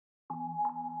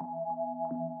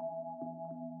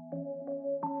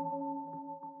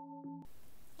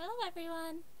Hello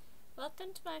everyone!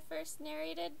 Welcome to my first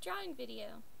narrated drawing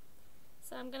video.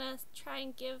 So I'm gonna try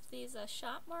and give these a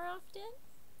shot more often.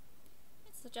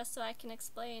 So just so I can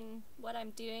explain what I'm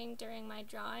doing during my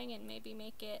drawing and maybe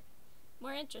make it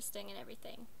more interesting and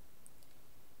everything.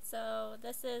 So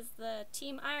this is the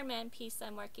Team Iron Man piece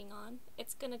I'm working on.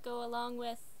 It's gonna go along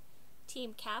with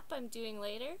Team Cap I'm doing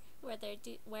later, where they're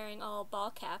wearing all ball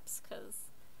caps, because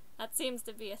that seems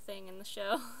to be a thing in the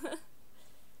show.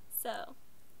 So,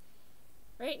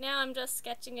 right now I'm just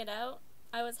sketching it out.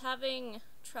 I was having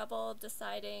trouble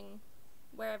deciding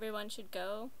where everyone should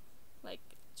go. Like,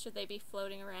 should they be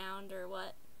floating around or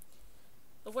what?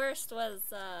 The worst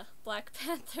was Black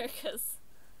Panther, because,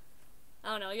 I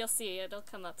don't know, you'll see, it'll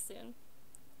come up soon.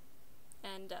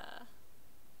 And,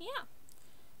 yeah.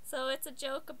 So it's a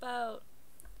joke about,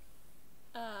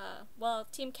 well,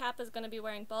 Team Cap is going to be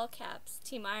wearing ball caps.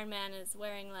 Team Iron Man is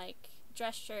wearing, like,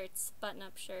 dress shirts,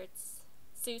 button-up shirts,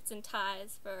 suits and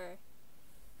ties for,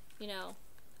 you know,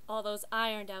 all those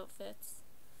ironed outfits.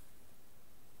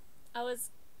 I was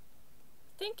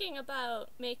thinking about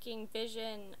making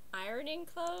Vision ironing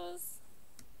clothes,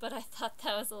 but I thought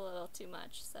that was a little too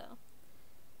much, so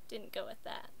didn't go with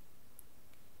that.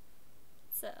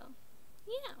 So,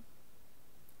 yeah.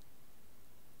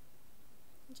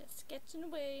 Just sketching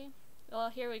away.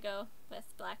 Well, here we go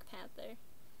with Black Panther.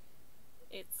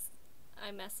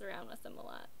 I mess around with them a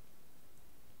lot.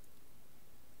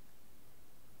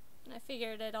 And I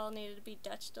figured it all needed to be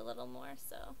Dutched a little more,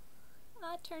 so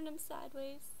I turned them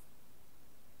sideways.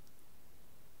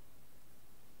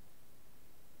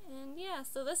 And yeah,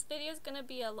 so this video is going to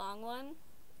be a long one,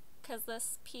 because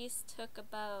this piece took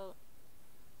about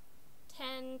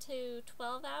 10 to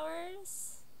 12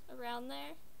 hours, around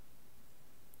there.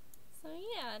 So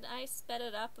yeah, I sped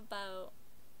it up about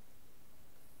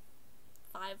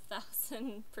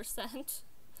 5,000%.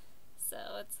 So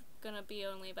it's gonna be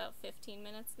only about 15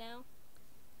 minutes now.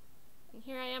 And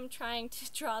here I am trying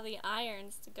to draw the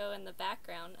irons to go in the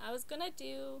background. I was gonna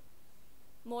do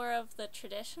more of the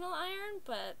traditional iron,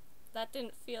 but that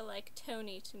didn't feel like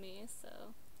Tony to me,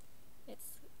 so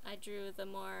I drew the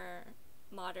more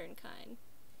modern kind.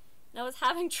 And I was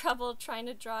having trouble trying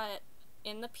to draw it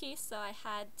in the piece, so I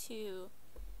had to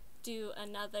do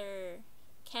another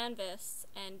canvas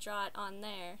and draw it on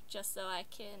there just so I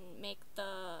can make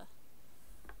the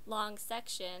long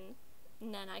section,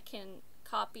 and then I can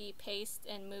copy, paste,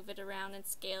 and move it around and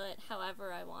scale it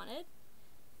however I wanted.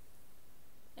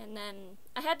 And then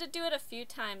I had to do it a few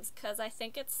times because I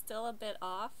think it's still a bit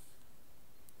off.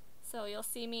 So you'll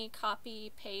see me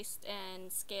copy, paste,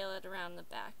 and scale it around the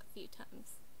back a few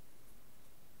times.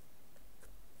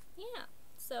 Yeah,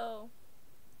 so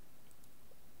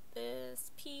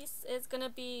this piece is gonna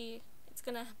be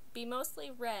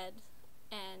mostly red,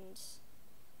 and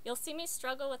you'll see me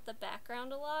struggle with the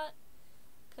background a lot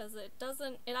because it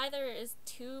either is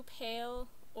too pale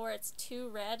or it's too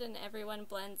red and everyone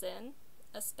blends in,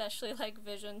 especially like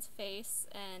Vision's face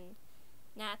and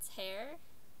Nat's hair.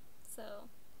 So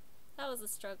that was a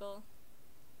struggle.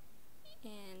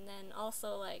 And then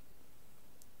also like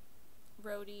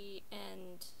Rhodey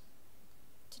and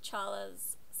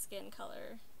T'Challa's skin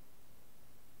color.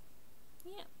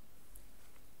 Yeah.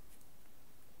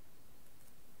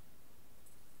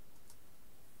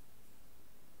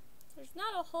 There's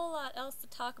not a whole lot else to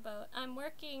talk about. I'm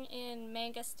working in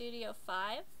Manga Studio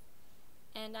 5,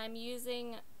 and I'm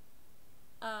using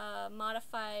a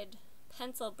modified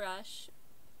pencil brush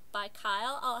by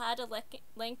Kyle. I'll add a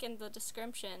link in the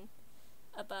description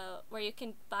about where you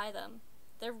can buy them.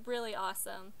 They're really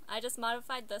awesome. I just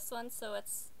modified this one so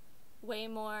it's way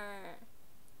more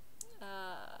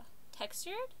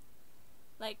textured.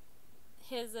 Like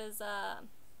his is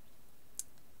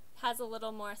has a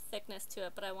little more thickness to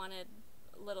it, but I wanted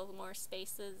a little more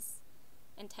spaces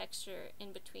and texture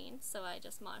in between, so I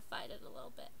just modified it a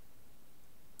little bit.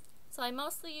 So I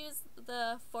mostly use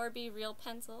the 4B Real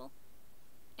pencil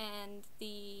and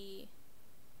the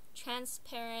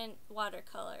transparent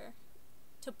watercolor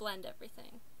to blend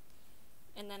everything.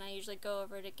 And then I usually go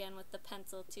over it again with the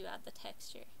pencil to add the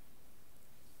texture.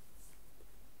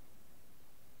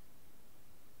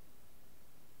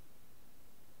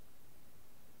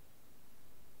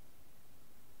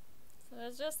 So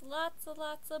there's just lots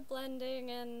of blending,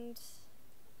 and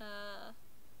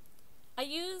I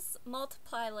use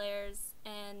multiply layers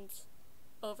and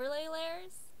overlay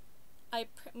layers. I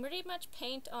pretty much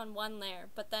paint on one layer,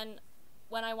 but then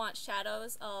when I want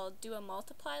shadows, I'll do a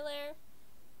multiply layer,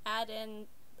 add in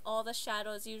all the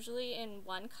shadows usually in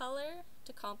one color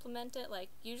to complement it. Like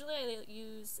usually I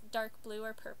use dark blue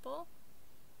or purple.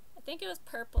 I think it was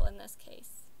purple in this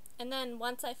case. And then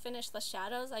once I finish the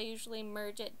shadows, I usually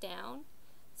merge it down,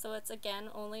 so it's again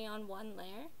only on one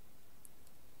layer.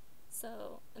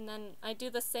 So, and then I do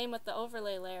the same with the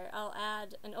overlay layer. I'll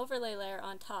add an overlay layer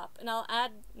on top, and I'll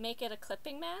make it a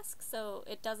clipping mask so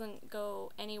it doesn't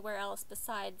go anywhere else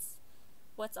besides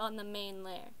what's on the main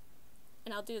layer.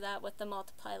 And I'll do that with the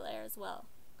multiply layer as well.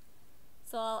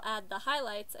 So I'll add the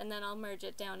highlights and then I'll merge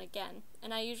it down again.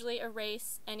 And I usually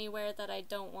erase anywhere that I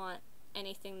don't want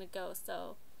anything to go,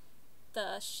 so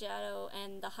the shadow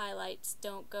and the highlights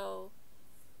don't go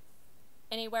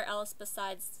anywhere else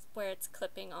besides where it's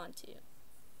clipping onto.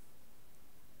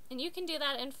 And you can do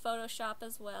that in Photoshop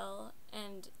as well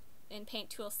and in Paint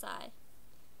Tool SI.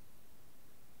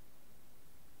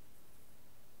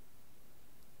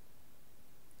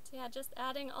 So yeah, just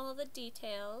adding all the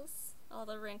details, all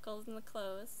the wrinkles in the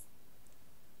clothes.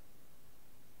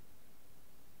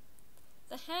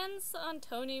 The hands on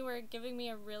Tony were giving me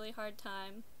a really hard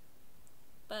time,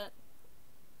 but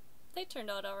they turned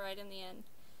out alright in the end.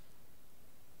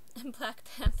 And Black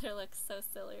Panther looks so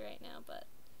silly right now, but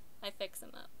I fix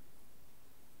him up.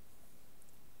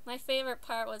 My favorite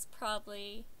part was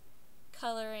probably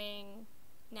coloring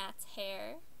Nat's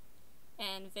hair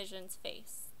and Vision's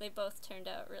face. They both turned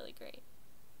out really great.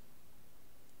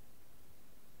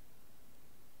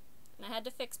 And I had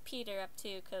to fix Peter up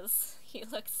too, because he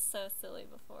looked so silly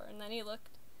before, and then he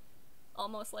looked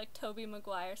almost like Tobey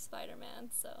Maguire Spider-Man,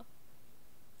 so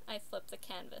I flipped the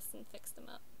canvas and fixed him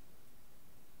up.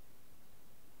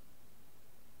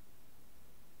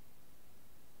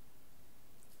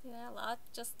 Yeah, lots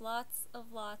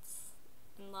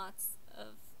and lots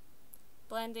of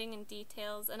blending and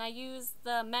details, and I use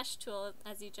the mesh tool,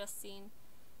 as you just seen,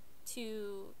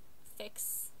 to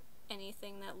fix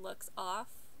anything that looks off.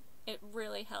 It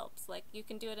really helps. Like, you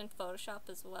can do it in Photoshop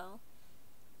as well.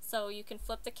 So you can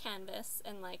flip the canvas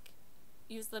and like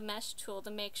use the mesh tool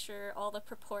to make sure all the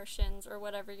proportions or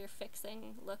whatever you're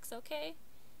fixing looks okay.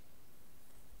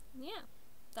 Yeah,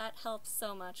 that helps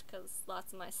so much because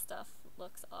lots of my stuff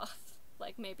looks off.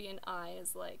 Like maybe an eye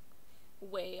is like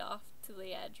way off to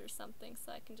the edge or something,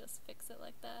 so I can just fix it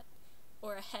like that.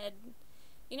 Or a head.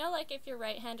 You know, like if you're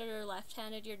right-handed or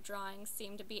left-handed, your drawings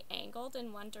seem to be angled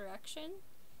in one direction?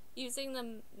 Using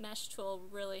the mesh tool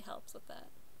really helps with that.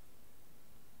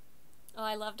 Oh,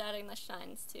 I loved adding the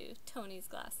shines to Tony's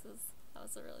glasses. That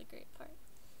was a really great part.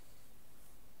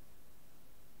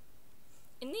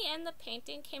 In the end, the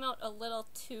painting came out a little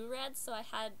too red, so I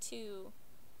had to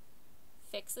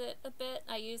fix it a bit.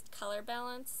 I used color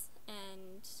balance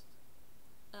and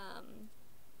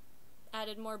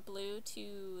added more blue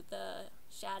to the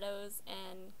shadows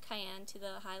and cayenne to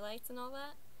the highlights and all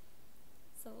that.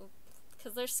 So,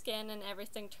 because their skin and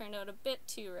everything turned out a bit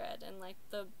too red, and like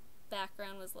the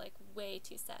background was like way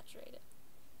too saturated.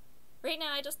 Right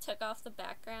now I just took off the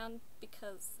background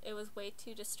because it was way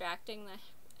too distracting.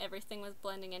 Everything was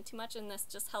blending in too much, and this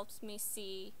just helps me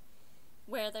see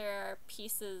where there are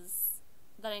pieces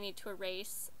that I need to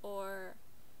erase, or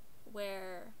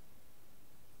where,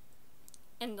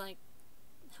 and like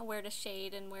where to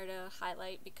shade and where to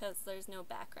highlight, because there's no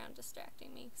background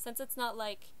distracting me. Since it's not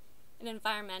like an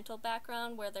environmental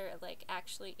background where they're like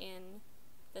actually in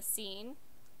the scene,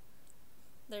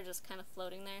 they're just kind of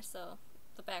floating there, so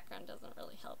the background doesn't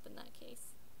really help in that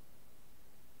case.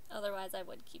 Otherwise I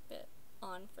would keep it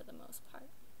on for the most part.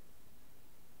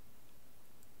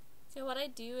 So what I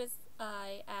do is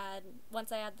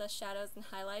once I add the shadows and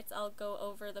highlights, I'll go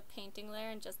over the painting layer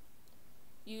and just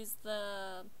use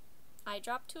the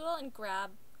eyedrop tool and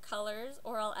grab colors,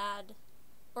 or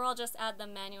I'll just add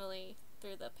them manually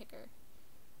through the picker.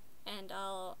 And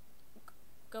I'll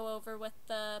go over with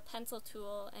the pencil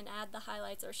tool and add the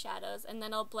highlights or shadows, and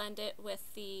then I'll blend it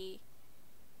with the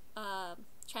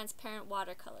transparent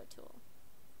watercolor tool.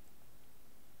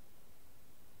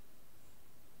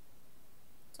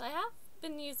 So I have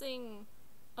been using,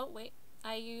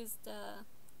 I used,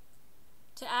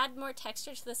 to add more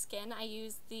texture to the skin, I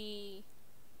used the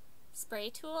spray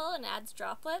tool and adds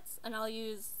droplets, and I'll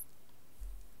use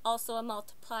also a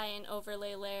multiply and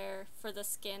overlay layer for the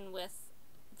skin with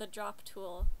the drop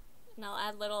tool, and I'll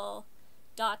add little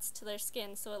dots to their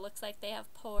skin so it looks like they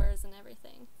have pores and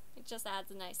everything. It just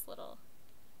adds a nice little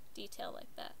detail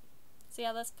like that. So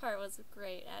yeah, this part was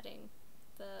great, adding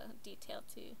the detail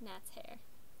to Nat's hair.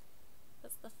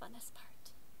 That's the funnest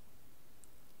part.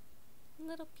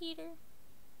 Little Peter,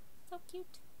 so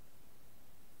cute.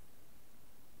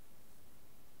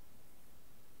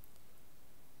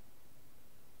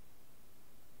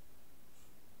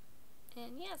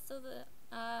 And yeah, so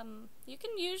you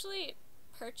can usually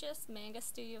purchase Manga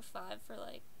Studio 5 for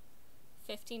like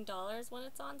 $15 when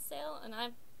it's on sale, and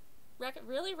I've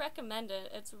really recommend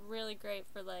it. It's really great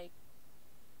for like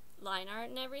line art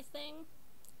and everything.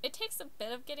 It takes a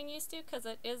bit of getting used to because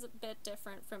it is a bit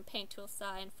different from Paint Tool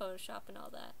SI and Photoshop and all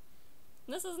that.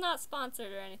 And this is not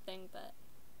sponsored or anything, but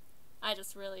I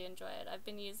just really enjoy it. I've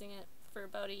been using it for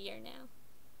about a year now.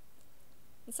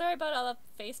 And sorry about all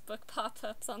the Facebook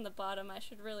pop-ups on the bottom. I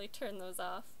should really turn those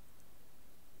off.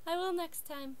 I will next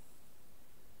time.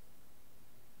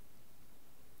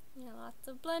 Yeah, lots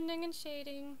of blending and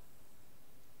shading.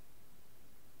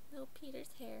 Little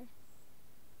Peter's hair.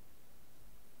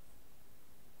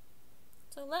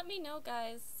 So let me know,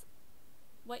 guys,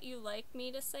 what you like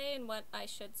me to say and what I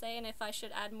should say, and if I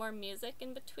should add more music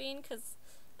in between, because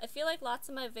I feel like lots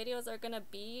of my videos are gonna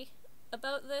be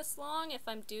about this long if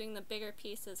I'm doing the bigger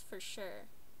pieces for sure.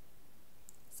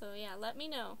 So yeah, let me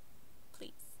know,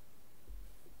 please.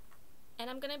 And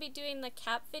I'm gonna be doing the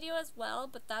cap video as well,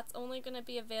 but that's only gonna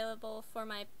be available for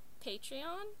my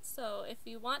Patreon, so if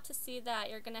you want to see that,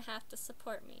 you're gonna have to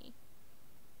support me.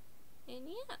 And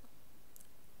yeah.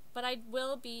 But I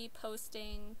will be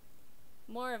posting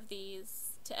more of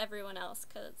these to everyone else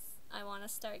because I want to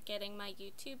start getting my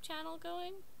YouTube channel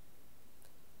going.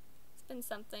 It's been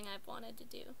something I've wanted to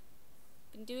do.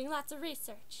 Been doing lots of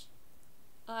research.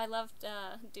 Oh, I loved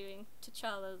doing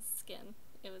T'Challa's skin.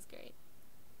 It was great.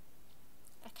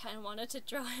 I kind of wanted to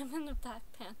draw him in the Black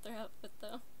Panther outfit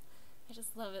though. I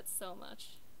just love it so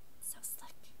much. So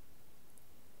slick.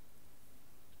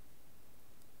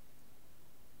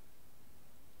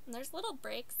 And there's little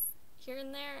breaks here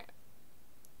and there.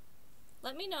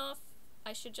 Let me know if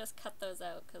I should just cut those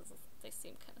out because they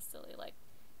seem kind of silly. Like,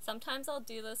 sometimes I'll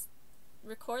do this,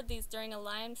 record these during a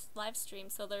live stream,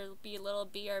 so there'll be little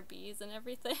BRBs and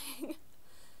everything.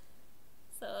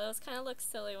 So those kind of look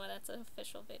silly when it's an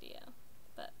official video.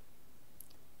 But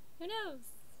who knows?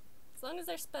 As long as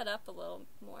they're sped up a little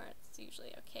more, it's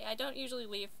usually okay. I don't usually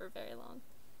leave for very long.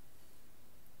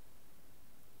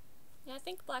 Yeah, I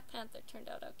think Black Panther turned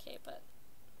out okay, but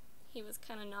he was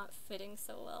kind of not fitting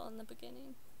so well in the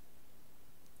beginning.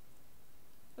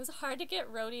 It was hard to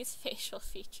get Rhodey's facial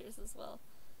features as well.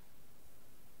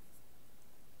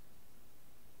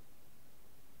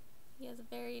 He has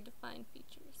very defined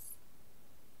features.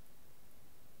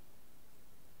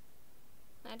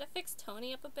 I had to fix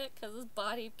Tony up a bit because his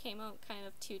body came out kind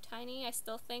of too tiny. I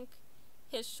still think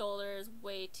his shoulder is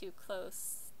way too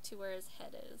close to where his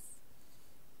head is.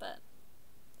 But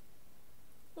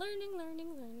learning.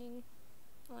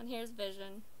 Oh, and here's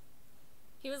Vision.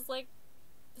 He was like,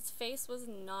 his face was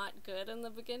not good in the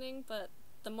beginning, but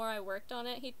the more I worked on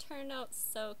it, he turned out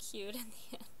so cute in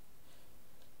the end.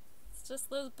 It's just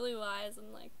those blue eyes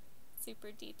and like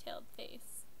super detailed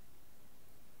face.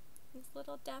 His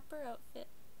little dapper outfit.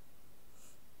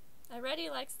 I read he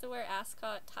likes to wear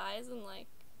ascot ties in like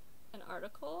an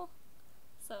article,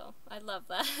 so I love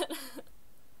that.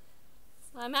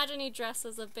 So I imagine he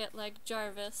dresses a bit like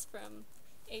Jarvis from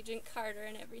Agent Carter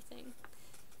and everything.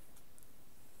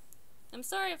 I'm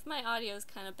sorry if my audio is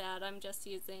kind of bad, I'm just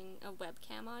using a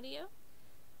webcam audio.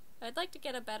 I'd like to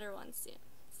get a better one soon,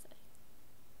 so.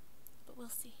 But we'll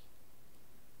see.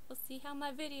 We'll see how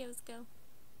my videos go.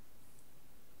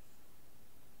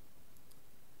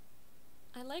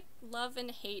 I like love and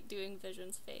hate doing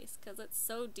Vision's face because it's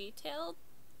so detailed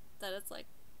that it's like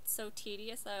so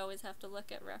tedious. I always have to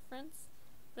look at reference,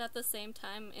 but at the same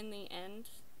time, in the end,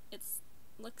 it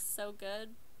looks so good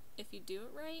if you do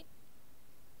it right.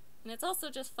 And it's also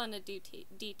just fun to do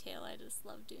detail. I just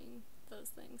love doing those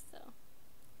things. So,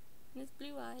 and his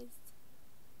blue eyes.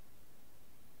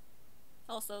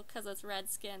 Also, because it's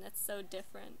red skin, it's so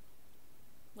different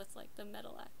with like the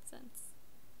metal accents.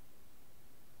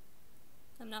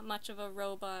 I'm not much of a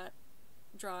robot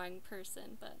drawing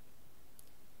person, but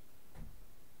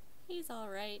he's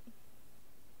alright.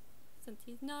 Since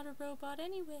he's not a robot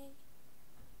anyway.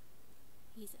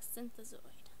 He's a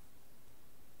synthezoid.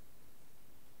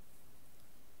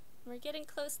 We're getting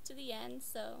close to the end,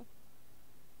 so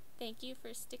thank you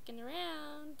for sticking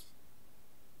around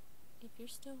if you're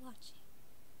still watching.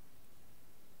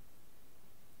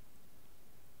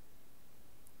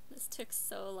 This took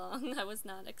so long. I was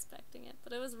not expecting it,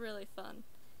 but it was really fun.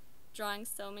 Drawing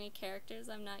so many characters,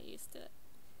 I'm not used to it.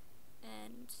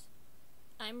 And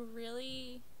I'm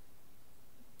really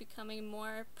becoming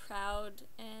more proud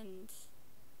and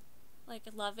like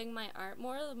loving my art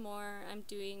more the more I'm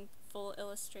doing full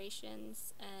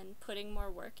illustrations and putting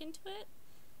more work into it.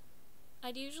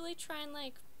 I'd usually try and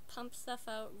like pump stuff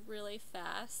out really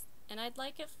fast, and I'd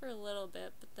like it for a little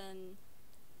bit, but then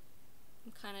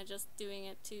I'm kind of just doing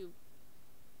it to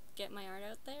get my art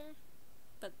out there.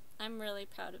 But I'm really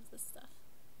proud of this stuff.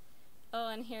 Oh,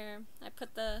 and here I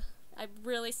put the I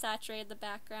really saturated the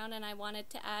background, and I wanted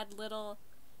to add little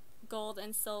gold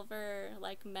and silver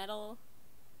like metal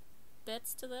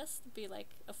bits to this to be like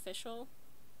official,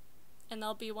 and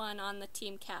there'll be one on the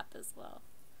team cap as well.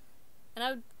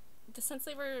 And since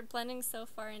they were blending so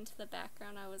far into the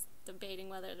background, I was debating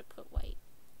whether to put white.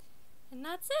 And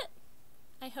that's it!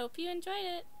 I hope you enjoyed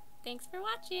it! Thanks for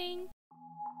watching!